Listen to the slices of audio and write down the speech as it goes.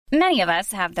Many of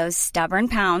us have those stubborn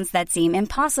pounds that seem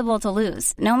impossible to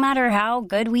lose, no matter how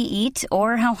good we eat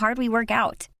or how hard we work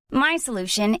out. My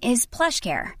solution is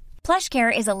PlushCare.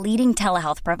 PlushCare is a leading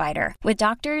telehealth provider with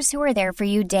doctors who are there for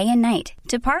you day and night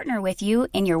to partner with you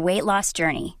in your weight loss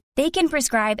journey. They can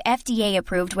prescribe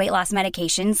FDA-approved weight loss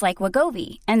medications like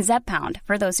Wegovy and Zepbound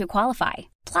for those who qualify.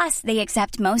 Plus, they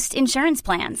accept most insurance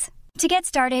plans. To get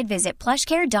started, visit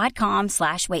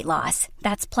plushcare.com/weightloss.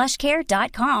 That's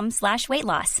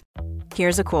plushcare.com/weightloss.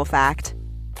 Here's a cool fact.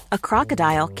 A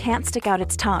crocodile can't stick out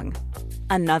its tongue.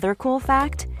 Another cool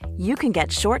fact, you can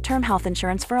get short-term health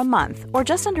insurance for a month or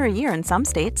just under a year in some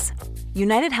states.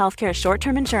 United Healthcare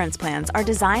short-term insurance plans are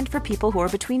designed for people who are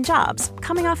between jobs,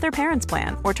 coming off their parents'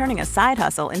 plan, or turning a side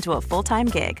hustle into a full-time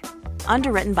gig.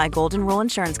 Underwritten by Golden Rule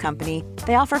Insurance Company,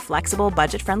 they offer flexible,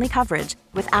 budget-friendly coverage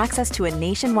with access to a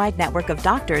nationwide network of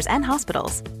doctors and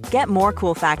hospitals. Get more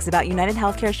cool facts about United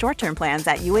Healthcare short-term plans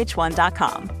at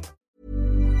uh1.com.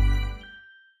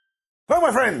 Hello,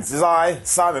 my friends. It's I,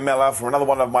 Simon Miller, from another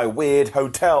one of my weird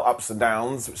hotel ups and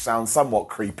downs, which sounds somewhat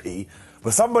creepy,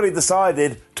 where somebody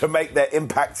decided to make their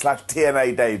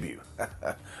Impact/TNA debut.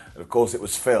 And of course, it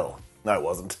was Phil. No, it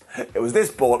wasn't. It was this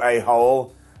bald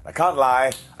a-hole. I can't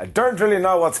lie, I don't really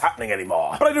know what's happening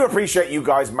anymore. But I do appreciate you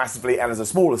guys massively, and as a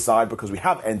small aside, because we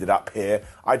have ended up here,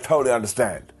 I totally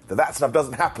understand that stuff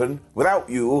doesn't happen without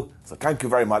you. So thank you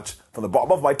very much from the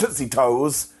bottom of my Tootsie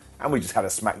Toes. And we just had a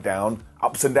Smackdown.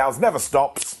 Ups and downs never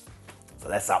stops. So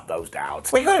let's up those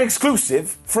downs. We got an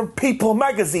exclusive from People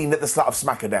magazine at the start of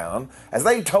Smackdown, as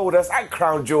they told us at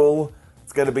Crown Jewel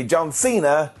it's going to be John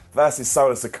Cena versus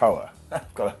Solo Sikoa.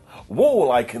 I've got a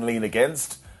wall I can lean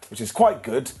against, which is quite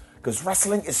good, because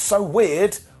wrestling is so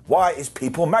weird. Why is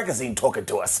People magazine talking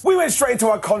to us? We went straight into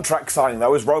our contract signing,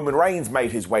 though, as Roman Reigns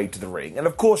made his way to the ring. And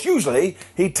of course, usually,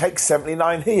 he takes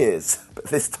 79 years. But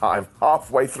this time,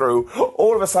 halfway through,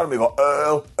 all of a sudden we got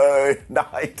Earl,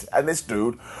 Knight, and this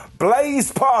dude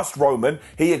blazed past Roman.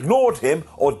 He ignored him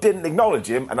or didn't acknowledge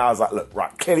him. And I was like, look,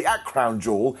 right, clearly at Crown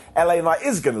Jewel, LA Knight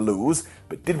is going to lose.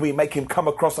 But did we make him come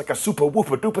across like a super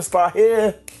whooper duper star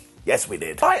here? Yes, we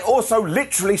did. I also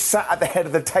literally sat at the head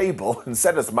of the table and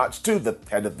said as much to the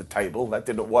head of the table. That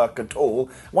didn't work at all.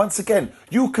 Once again,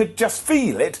 you could just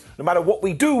feel it. No matter what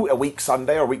we do a week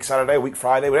Sunday or a week Saturday, a week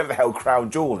Friday, whatever the hell Crown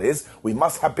Jewel is, we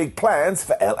must have big plans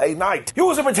for LA Knight. He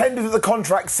also pretended that the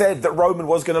contract said that Roman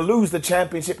was going to lose the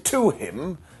championship to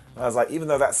him. I was like, even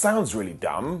though that sounds really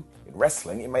dumb, in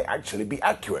wrestling it may actually be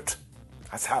accurate.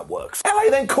 That's how it works. LA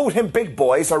then called him big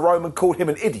boy, so Roman called him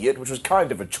an idiot, which was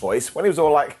kind of a choice, when he was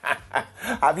all like,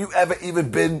 have you ever even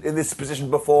been in this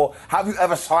position before? Have you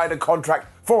ever signed a contract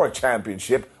for a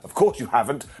championship? Of course you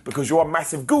haven't, because you're a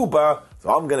massive goober, so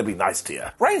I'm going to be nice to you.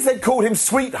 Reigns then called him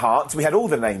sweetheart, so we had all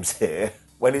the names here,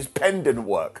 when his pen didn't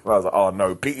work. And I was like, oh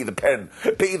no, Petey the pen,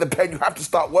 you have to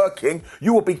start working,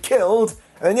 you will be killed.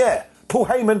 And then yeah, Paul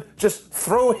Heyman just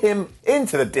threw him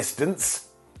into the distance.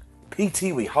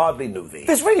 PT, we hardly knew thee.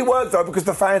 This really worked though, because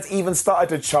the fans even started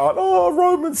to chant, oh,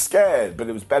 Roman's scared, but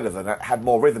it was better than that, had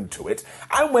more rhythm to it.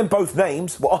 And when both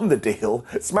names were on the deal,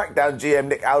 SmackDown GM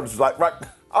Nick Aldis was like, right,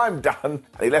 I'm done, and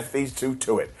he left these two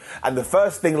to it. And the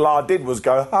first thing La did was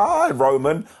go, hi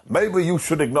Roman, maybe you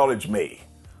should acknowledge me.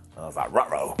 I was like,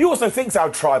 ruh-roh. He also thinks our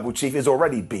tribal chief is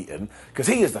already beaten, because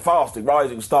he is the fastest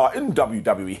rising star in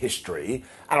WWE history,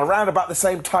 and around about the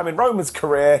same time in Roman's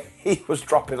career, he was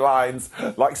dropping lines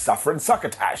like suffering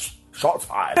succotash. Shots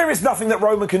fired. There is nothing that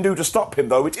Roman can do to stop him,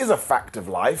 though, which is a fact of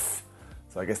life.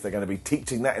 So I guess they're going to be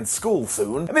teaching that in school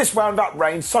soon. And this wound up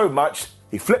Reigns so much,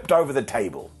 he flipped over the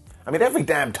table. I mean, every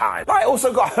damn time. I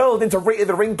also got hurled into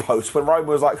the ring post when Roman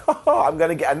was like, I'm going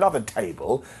to get another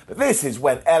table. But this is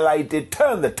when LA did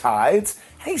turn the tides,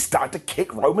 and he started to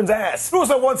kick Roman's ass. It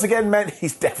also once again meant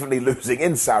he's definitely losing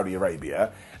in Saudi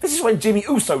Arabia. This is when Jimmy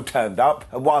Uso turned up,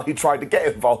 and while he tried to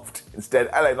get involved,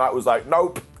 instead LA Knight was like,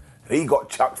 nope, and he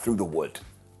got chucked through the wood.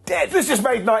 Dead. This just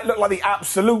made Knight look like the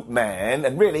absolute man,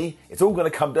 and really, it's all going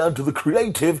to come down to the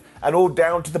creative and all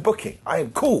down to the booking. I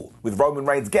am cool with Roman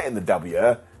Reigns getting the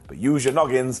W, but use your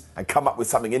noggins and come up with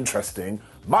something interesting,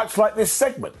 much like this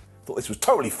segment. Thought this was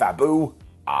totally faboo.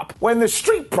 Up. When the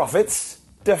Street Profits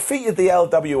defeated the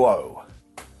LWO.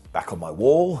 Back on my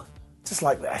wall, just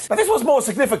like that. Now this was more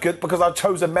significant because our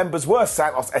chosen members were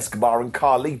Santos Escobar and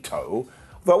Carlito,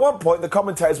 though at one point the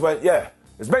commentators went, yeah,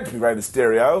 it's meant to be Rey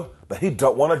Mysterio, but he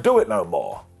don't want to do it no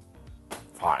more.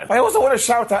 Fine. I also want to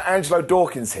shout out Angelo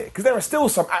Dawkins here, because there are still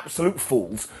some absolute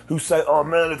fools who say, oh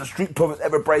man, if the Street Profits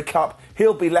ever break up,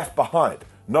 he'll be left behind.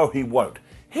 No, he won't.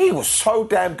 He was so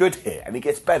damn good here, and he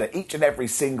gets better each and every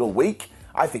single week.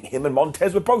 I think him and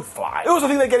Montez would both fly. I also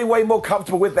think they're getting way more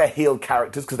comfortable with their heel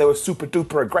characters, because they were super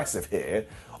duper aggressive here.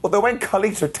 Although when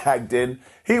Carlito tagged in,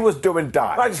 he was doing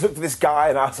dive. I just looked at this guy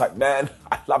and I was like, man,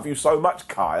 I love you so much,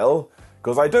 Kyle.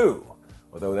 Because I do.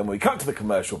 Although then we cut to the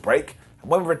commercial break,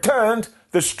 and when we returned,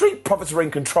 the Street Profits were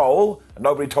in control, and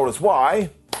nobody told us why.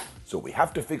 So we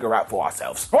have to figure out for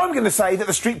ourselves. So I'm going to say that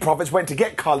the Street Profits went to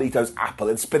get Carlito's apple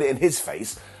and spit it in his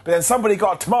face, but then somebody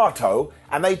got a tomato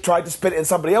and they tried to spit it in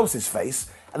somebody else's face,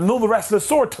 and then all the wrestlers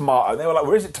saw a tomato and they were like,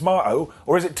 well, is it tomato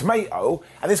or is it tomato?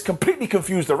 And this completely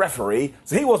confused the referee,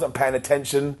 so he wasn't paying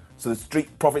attention, so the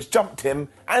Street Profits jumped him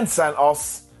and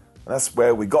Santos, and that's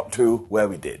where we got to where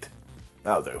we did.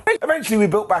 That'll do. Eventually we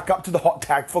built back up to the hot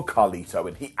tag for Carlito,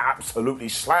 and he absolutely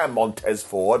slammed Montez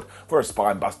forward for a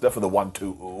spinebuster for the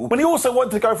 1-2-ooh. When he also wanted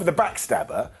to go for the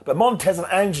backstabber, but Montez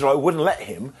and Angelo wouldn't let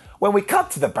him. When we cut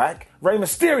to the back, Rey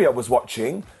Mysterio was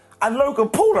watching, and Logan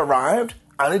Paul arrived,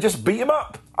 and he just beat him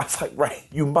up. I was like, Ray,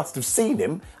 you must have seen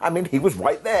him. I mean, he was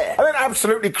right there. And then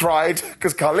absolutely cried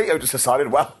because Carlito just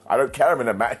decided, well, I don't care, I'm in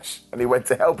a match. And he went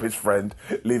to help his friend,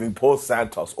 leaving poor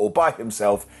Santos all by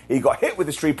himself. He got hit with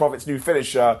the Street Profits' new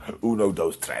finisher, Uno,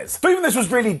 Dos, Tres. So even this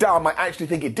was really dumb, I actually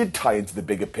think it did tie into the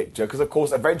bigger picture because, of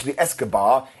course, eventually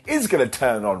Escobar is going to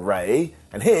turn on Ray.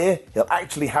 And here, he'll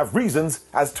actually have reasons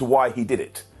as to why he did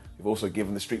it. We've also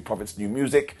given the Street Profits new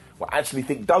music, what I actually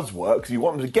think does work, because if you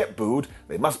want them to get booed,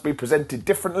 they must be presented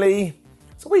differently.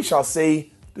 So we shall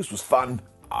see. This was fun.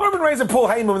 Roman Reigns and Paul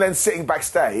Heyman were then sitting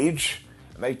backstage,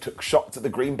 and they took shots at the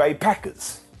Green Bay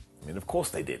Packers. I mean, of course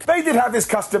they did. They did have this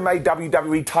custom-made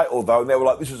WWE title, though, and they were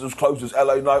like, this is as close as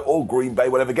LA Knight or Green Bay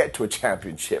will ever get to a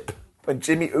championship. When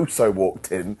Jimmy Uso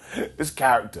walked in, this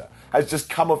character has just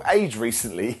come of age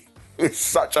recently. He's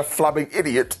such a flubbing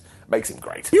idiot. Makes him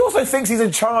great. He also thinks he's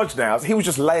in charge now, so he was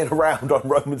just laying around on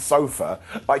Roman's sofa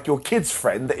like your kid's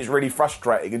friend that is really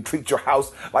frustrating and treats your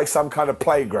house like some kind of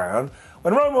playground.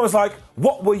 When Roman was like,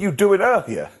 what were you doing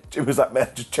earlier? Jim was like, man,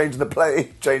 just changing the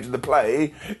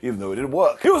play, even though it didn't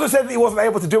work. He also said that he wasn't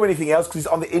able to do anything else because he's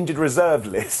on the injured reserve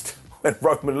list. When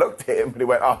Roman looked at him and he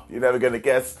went, oh, you're never going to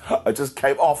guess, I just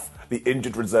came off the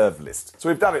injured reserve list. So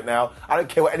we've done it now. I don't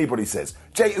care what anybody says.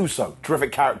 Jey Uso,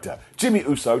 terrific character. Jimmy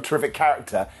Uso, terrific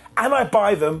character. And I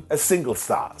buy them as single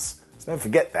stars. So don't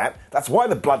forget that. That's why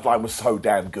the Bloodline was so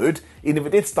damn good. Even if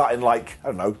it did start in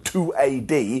 2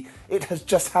 AD, it has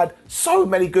just had so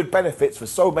many good benefits for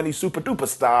so many super duper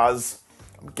stars.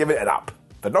 I'm giving it up.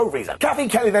 For no reason. Kathy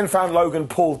Kelly then found Logan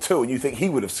Paul too, and you think he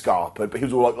would have scarpered, but he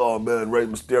was all like, oh man, Rey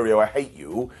Mysterio, I hate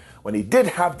you. When he did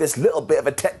have this little bit of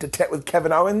a tete-to-tete with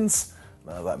Kevin Owens,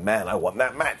 and I was like, man, I want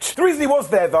that match. The reason he was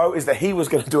there, though, is that he was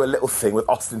going to do a little thing with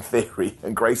Austin Theory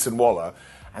and Grayson Waller,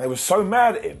 and they were so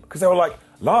mad at him, because they were like,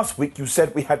 last week you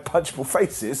said we had punchable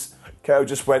faces. KO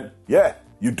just went, yeah,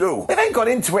 you do. They then got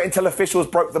into it until officials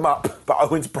broke them up, but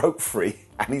Owens broke free,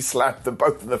 and he slapped them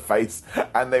both in the face,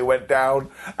 and they went down,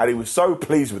 and he was so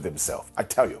pleased with himself. I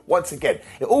tell you, once again,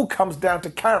 it all comes down to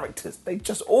characters. They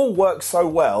just all work so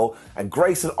well, and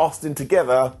Grace and Austin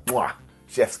together, mwah,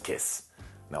 chef's kiss.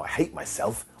 Now, I hate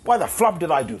myself. Why the flub did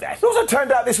I do that? It also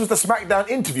turned out this was the Smackdown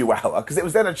interview hour, because it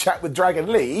was then a chat with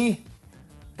Dragon Lee.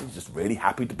 He was just really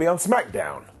happy to be on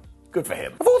Smackdown. Good for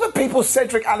him. Of all the people,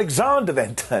 Cedric Alexander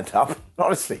then turned up.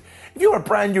 Honestly, if you were a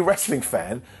brand new wrestling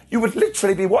fan, you would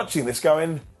literally be watching this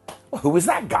going, well, who is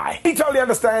that guy? He totally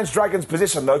understands Dragon's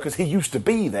position, though, because he used to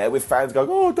be there with fans going,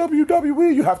 oh,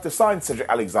 WWE, you have to sign Cedric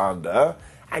Alexander.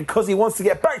 And because he wants to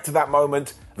get back to that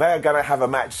moment, they're going to have a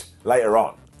match later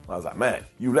on. I was like, man,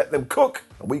 you let them cook,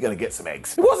 and we're going to get some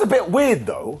eggs. It was a bit weird,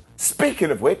 though.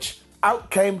 Speaking of which, out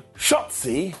came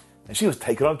Shotzi, and she was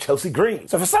taking on Chelsea Green.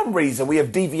 So for some reason, we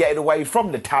have deviated away from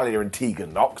Natalya and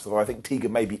Tegan Nox, although I think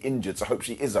Tegan may be injured, so I hope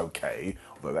she is okay.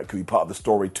 Although that could be part of the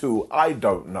story too, I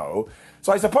don't know.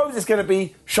 So I suppose it's going to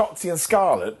be Shotzi and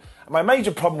Scarlett. And my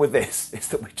major problem with this is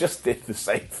that we just did the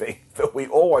same thing that we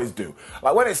always do.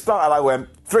 Like when it started, I went,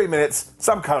 3 minutes,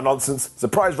 some kind of nonsense,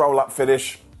 surprise roll-up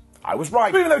finish. I was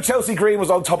right. Even though Chelsea Green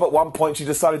was on top at one point, she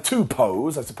decided to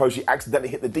pose. I suppose she accidentally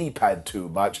hit the D-pad too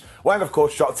much. When, of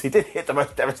course, Shotzi did hit the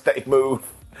most devastating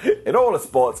move in all of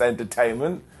sports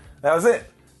entertainment. That was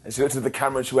it. And she looked at the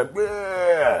camera and she went,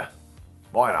 bleh.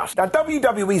 Why not? Now,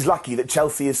 WWE's lucky that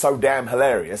Chelsea is so damn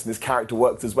hilarious and this character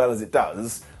works as well as it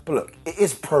does. But look, it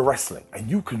is pro wrestling, and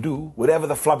you can do whatever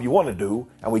the flub you want to do,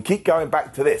 and we keep going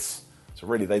back to this. So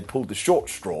really, they pulled the short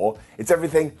straw. It's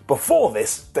everything before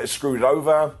this that screwed it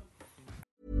over.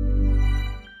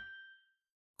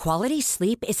 Quality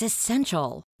sleep is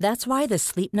essential. That's why the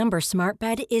Sleep Number Smart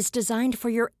Bed is designed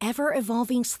for your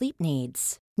ever-evolving sleep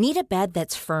needs. Need a bed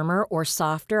that's firmer or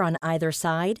softer on either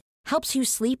side? Helps you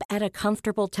sleep at a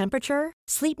comfortable temperature?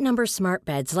 Sleep Number Smart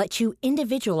Beds let you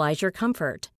individualize your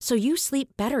comfort so you sleep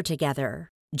better together.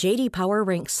 JD Power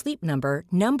ranks Sleep Number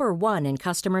number 1 in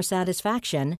customer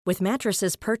satisfaction with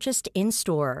mattresses purchased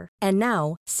in-store. And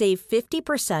now, save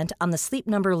 50% on the Sleep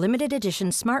Number Limited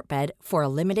Edition Smart Bed for a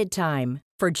limited time.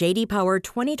 For JD Power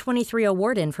 2023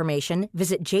 award information,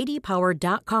 visit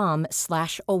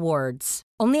jdpower.com/awards.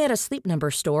 Only at a Sleep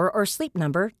Number store or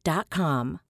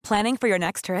sleepnumber.com. Planning for your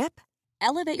next trip?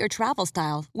 Elevate your travel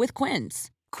style with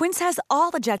Quince. Quince has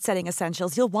all the jet-setting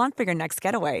essentials you'll want for your next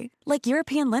getaway, like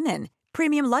European linen,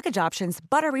 premium luggage options,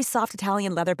 buttery soft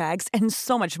Italian leather bags, and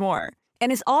so much more.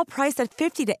 And is all priced at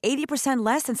 50 to 80%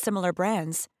 less than similar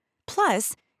brands.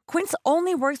 Plus, Quince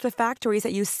only works with factories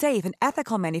that use safe and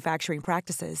ethical manufacturing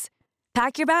practices.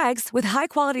 Pack your bags with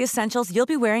high-quality essentials you'll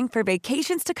be wearing for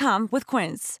vacations to come with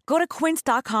Quince. Go to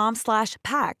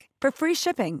quince.com/pack for free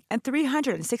shipping and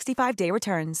 365-day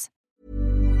returns.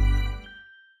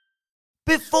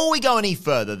 Before we go any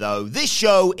further, though, this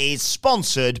show is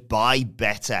sponsored by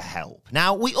BetterHelp.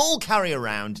 Now, we all carry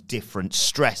around different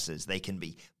stressors. They can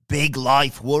be big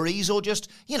life worries or just,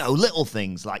 little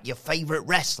things like your favorite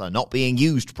wrestler not being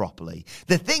used properly.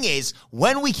 The thing is,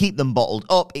 when we keep them bottled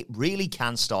up, it really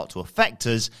can start to affect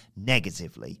us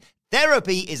negatively.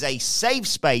 Therapy is a safe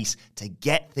space to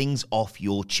get things off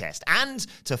your chest and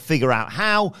to figure out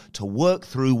how to work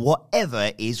through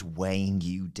whatever is weighing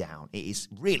you down. It is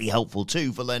really helpful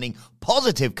too for learning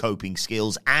positive coping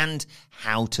skills and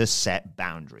how to set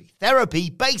boundaries. Therapy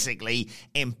basically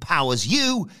empowers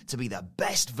you to be the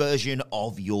best version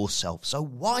of yourself. So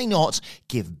why not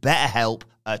give BetterHelp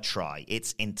a try?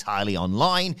 It's entirely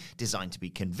online, designed to be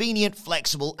convenient,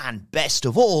 flexible, and best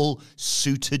of all,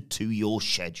 suited to your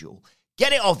schedule.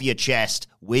 Get it off your chest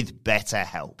with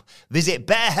BetterHelp. Visit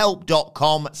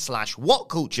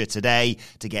betterhelp.com/whatculture today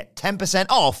to get 10%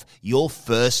 off your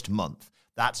first month.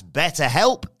 That's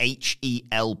BetterHelp,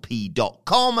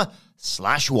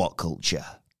 HELP.com/whatculture.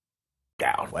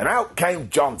 Down. When out came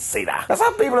John Cena. Now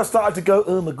some people have started to go,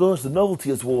 oh my gosh, the novelty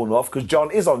has worn off because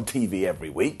John is on TV every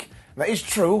week. And that is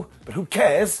true, but who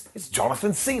cares? It's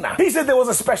Jonathan Cena. He said there was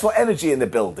a special energy in the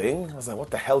building. I was like,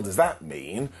 what the hell does that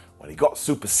mean? Well, he got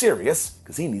super serious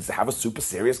because he needs to have a super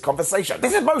serious conversation.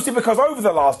 This is mostly because over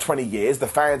the last 20 years, the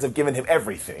fans have given him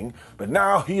everything, but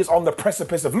now he is on the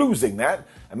precipice of losing that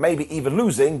and maybe even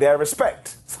losing their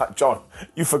respect. It's like, John,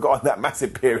 you've forgotten that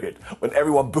massive period when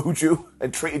everyone booed you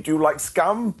and treated you like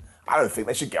scum? I don't think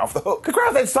they should get off the hook. The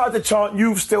crowd then started to chant,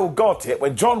 you've still got it,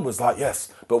 when John was like, yes,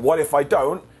 but what if I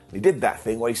don't? And he did that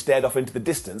thing where he stared off into the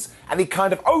distance and he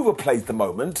kind of overplayed the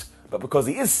moment, but because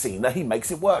he is Cena, he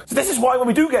makes it work. So this is why when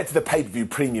we do get to the pay-per-view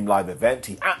premium live event,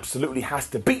 he absolutely has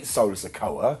to beat Solo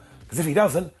Sikoa, because if he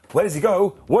doesn't, where does he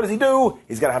go? What does he do?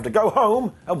 He's going to have to go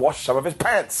home and wash some of his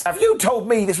pants. Now, if you told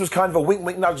me this was kind of a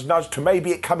wink-wink, nudge-nudge to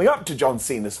maybe it coming up to John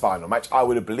Cena's final match, I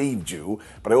would have believed you,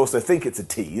 but I also think it's a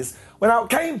tease. When out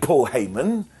came Paul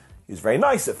Heyman, he was very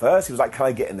nice at first. He was like, can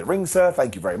I get in the ring, sir?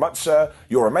 Thank you very much, sir.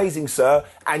 You're amazing, sir.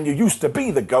 And you used to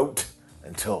be the GOAT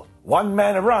until one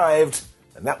man arrived,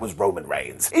 and that was Roman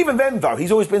Reigns. Even then, though,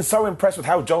 he's always been so impressed with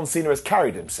how John Cena has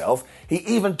carried himself, he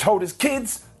even told his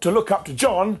kids to look up to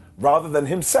John rather than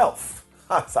himself.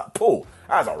 That's like, Paul,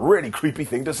 that's a really creepy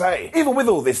thing to say. Even with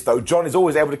all this, though, John is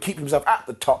always able to keep himself at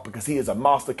the top because he is a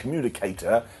master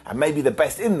communicator and maybe the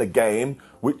best in the game,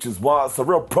 which is why it's the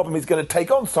real problem he's going to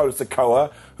take on Solo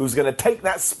Sikoa, who's going to take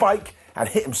that spike and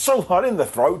hit him so hard in the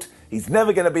throat, he's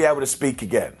never going to be able to speak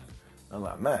again. I'm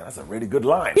like, man, that's a really good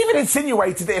line. He even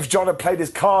insinuated that if John had played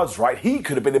his cards right, he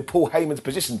could have been in Paul Heyman's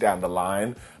position down the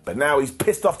line, but now he's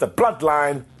pissed off the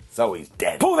bloodline, so he's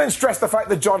dead. Paul then stressed the fact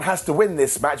that John has to win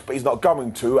this match, but he's not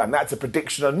going to, and that's a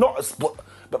prediction and not a split.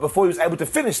 But before he was able to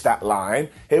finish that line,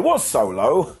 here was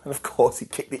Solo, and of course he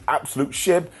kicked the absolute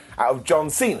shib out of John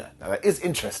Cena. Now that is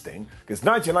interesting, because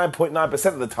 99.9%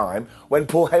 of the time, when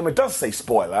Paul Heyman does say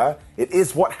spoiler, it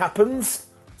is what happens.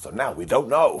 So now we don't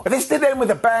know. But this did end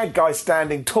with a bad guy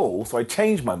standing tall, so I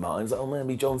changed my mind. Oh,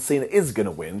 maybe John Cena is going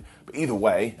to win. But either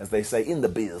way, as they say in the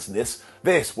business,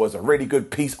 this was a really good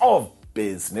piece of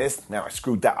business. Now I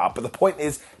screwed that up, but the point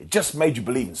is, it just made you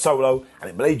believe in Solo,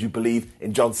 and it made you believe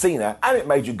in John Cena, and it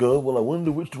made you go, well, I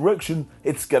wonder which direction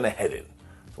it's going to head in.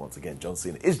 So once again, John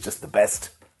Cena is just the best.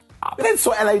 We then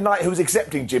saw LA Knight, who was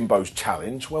accepting Jimbo's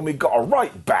challenge, when we got a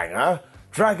right banger.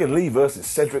 Dragon Lee versus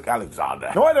Cedric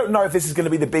Alexander. Now, I don't know if this is going to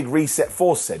be the big reset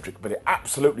for Cedric, but it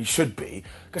absolutely should be,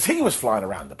 because he was flying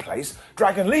around the place,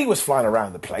 Dragon Lee was flying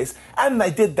around the place, and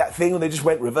they did that thing when they just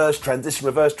went reverse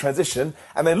transition,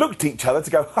 and they looked at each other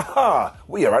to go, ha,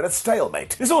 we are at a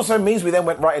stalemate. This also means we then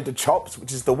went right into chops,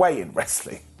 which is the way in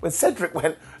wrestling. when Cedric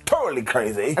went totally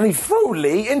crazy and he threw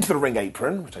Lee into the ring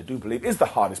apron, which I do believe is the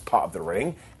hardest part of the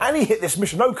ring, and he hit this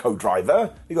Michinoku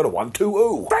driver. He got a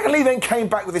 1-2-ooh. Dragon Lee then came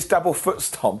back with this double foot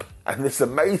stomp and this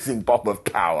amazing bomb of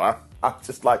power. I was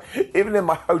just like, even in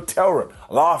my hotel room,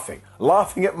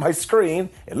 laughing at my screen.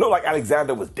 It looked like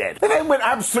Alexander was dead. They then went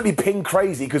absolutely ping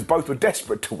crazy because both were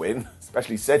desperate to win,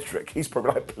 especially Cedric. He's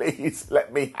probably like, please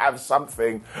let me have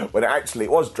something, when actually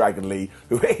it was Dragon Lee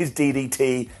who hit his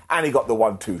DDT and he got the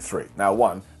 1-2-3. Now,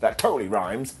 one, that totally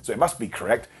rhymes, so it must be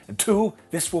correct. And two,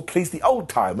 this will please the old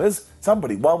timers.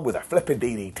 Somebody won with a flipping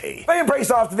DDT. They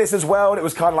embraced after this as well, and it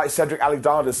was kind of like Cedric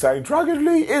Alexander saying, Dragon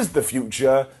Lee is the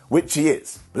future, which he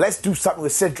is. But let's do something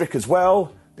with Cedric as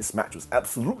well. This match was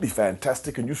absolutely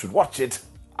fantastic, and you should watch it.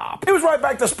 It was right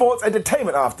back to sports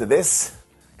entertainment after this,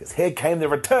 because here came the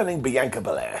returning Bianca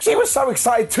Belair. She was so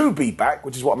excited to be back,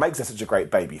 which is what makes her such a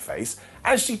great babyface,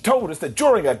 and she told us that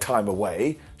during her time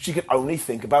away, she could only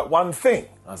think about one thing.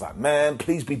 I was like, man,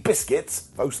 please be biscuits.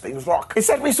 Those things rock.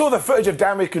 Instead, we saw the footage of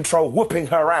Damage Control whooping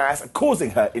her ass,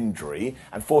 causing her injury,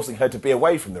 and forcing her to be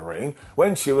away from the ring,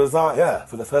 when she was like, yeah,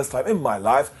 for the first time in my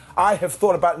life, I have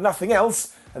thought about nothing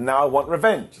else, and now I want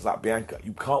revenge. It's like, Bianca,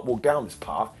 you can't walk down this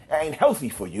path. It ain't healthy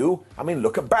for you. I mean,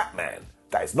 look at Batman.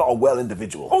 That is not a well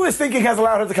individual. All this thinking has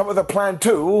allowed her to come up with a plan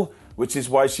too, which is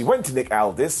why she went to Nick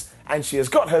Aldis, and she has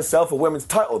got herself a women's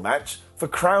title match for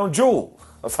Crown Jewel.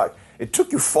 I was like, it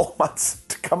took you 4 months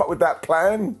to come up with that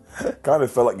plan? Kind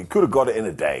of felt like you could have got it in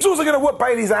a day. She's also going to whoop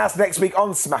Bayley's ass next week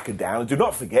on Smackdown. And do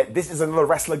not forget, this is another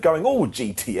wrestler going all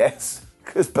GTS,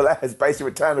 because Belair has basically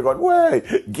returned and gone,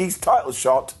 wait, Geese title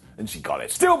shot, and she got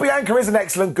it. Still, Bianca is an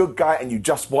excellent good guy, and you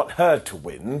just want her to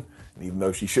win. And even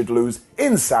though she should lose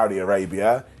in Saudi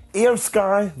Arabia, Io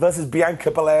Sky versus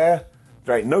Bianca Belair,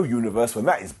 there ain't no universe when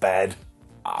that is bad.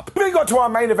 We got to our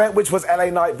main event, which was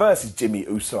LA Knight versus Jimmy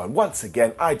Uso, and once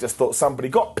again, I just thought somebody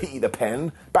got Petey the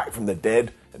Pen back from the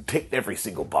dead and ticked every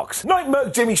single box. Knight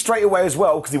murked Jimmy straight away as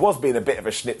well, because he was being a bit of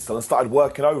a schnitzel and started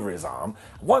working over his arm.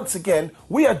 Once again,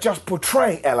 we are just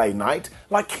portraying LA Knight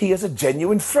like he is a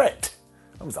genuine threat.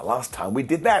 When was the last time we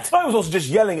did that? I was also just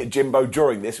yelling at Jimbo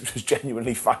during this, which was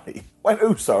genuinely funny, when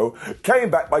Uso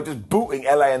came back by just booting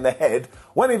LA in the head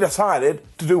when he decided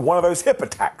to do one of those hip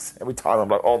attacks. Every time I'm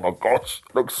like, oh my gosh,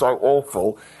 it looks so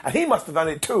awful. And he must have done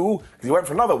it too, because he went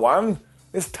for another one.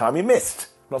 This time he missed.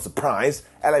 Not surprised,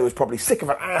 LA was probably sick of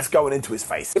an ass going into his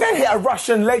face. He then hit a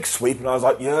Russian leg sweep, and I was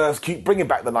like, yes, keep bringing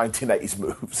back the 1980s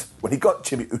moves. When he got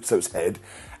Jimmy Uso's head,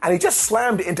 and he just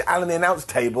slammed it into Al in the announce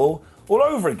table all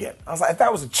over again. I was like, if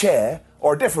that was a chair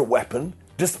or a different weapon,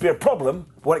 just to be a problem.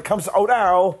 But when it comes to old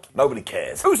Al, nobody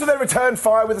cares. Uso then returned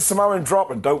fire with a Samoan drop,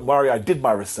 and don't worry, I did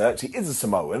my research. He is a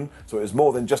Samoan, so it was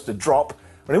more than just a drop.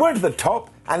 When he went to the top,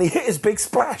 and he hit his big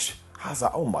splash. I was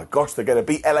like, oh my gosh, they're going to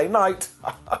beat LA Knight.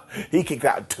 He kicked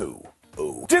out too.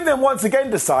 Ooh. Jim then once again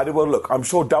decided, well look, I'm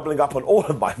sure doubling up on all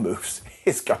of my moves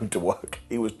is going to work.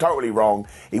 He was totally wrong.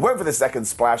 He went for the second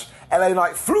splash. LA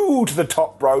Knight flew to the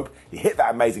top rope. He hit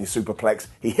that amazing superplex.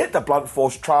 He hit the blunt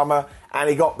force trauma, and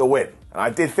he got the win. And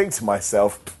I did think to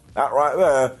myself, that right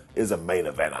there is a main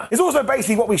eventer. It's also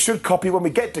basically what we should copy when we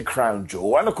get to Crown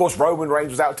Jewel, and of course Roman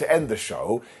Reigns was out to end the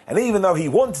show, and even though he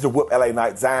wanted to whoop LA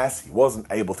Knight's ass, he wasn't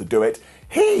able to do it.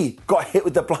 He got hit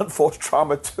with the blunt force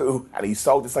trauma too, and he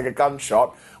sold this like a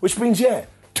gunshot, which means, yeah,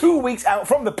 2 weeks out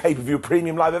from the pay-per-view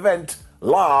premium live event,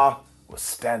 La was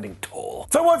standing tall.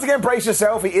 So once again, brace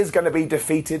yourself, he is going to be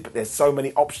defeated, but there's so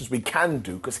many options we can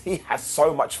do, because he has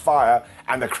so much fire,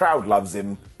 and the crowd loves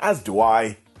him, as do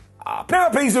I. Now,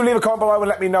 please do leave a comment below and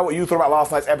let me know what you thought about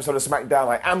last night's episode of Smackdown.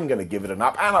 I am going to give it an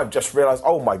up, and I've just realised,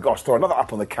 oh my gosh, throw another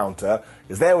up on the counter,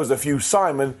 because there was a few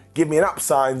Simon give me an up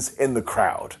signs in the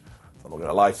crowd. I'm not going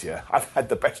to lie to you, I've had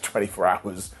the best 24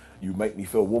 hours. You make me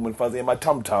feel warm and fuzzy in my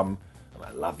tum-tum, and I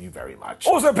love you very much.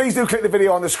 Also, please do click the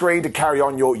video on the screen to carry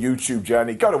on your YouTube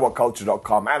journey. Go to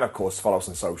whatculture.com and, of course, follow us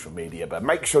on social media. But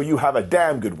make sure you have a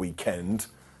damn good weekend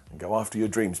and go after your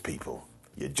dreams, people.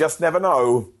 You just never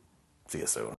know. See you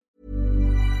soon.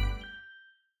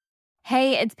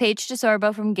 Hey, it's Paige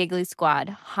DeSorbo from Giggly Squad.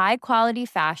 High quality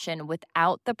fashion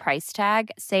without the price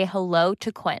tag. Say hello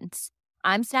to Quince.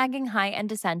 I'm snagging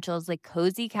high-end essentials like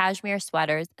cozy cashmere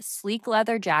sweaters, sleek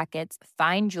leather jackets,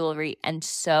 fine jewelry, and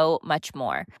so much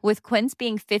more. With Quince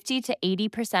being 50 to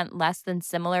 80% less than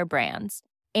similar brands.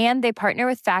 And they partner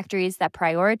with factories that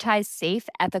prioritize safe,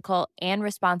 ethical, and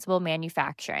responsible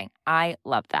manufacturing. I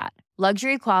love that.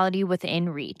 Luxury quality within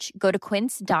reach. Go to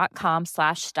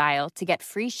quince.com/style to get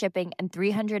free shipping and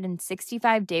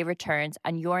 365-day returns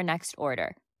on your next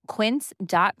order.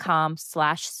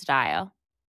 Quince.com/style.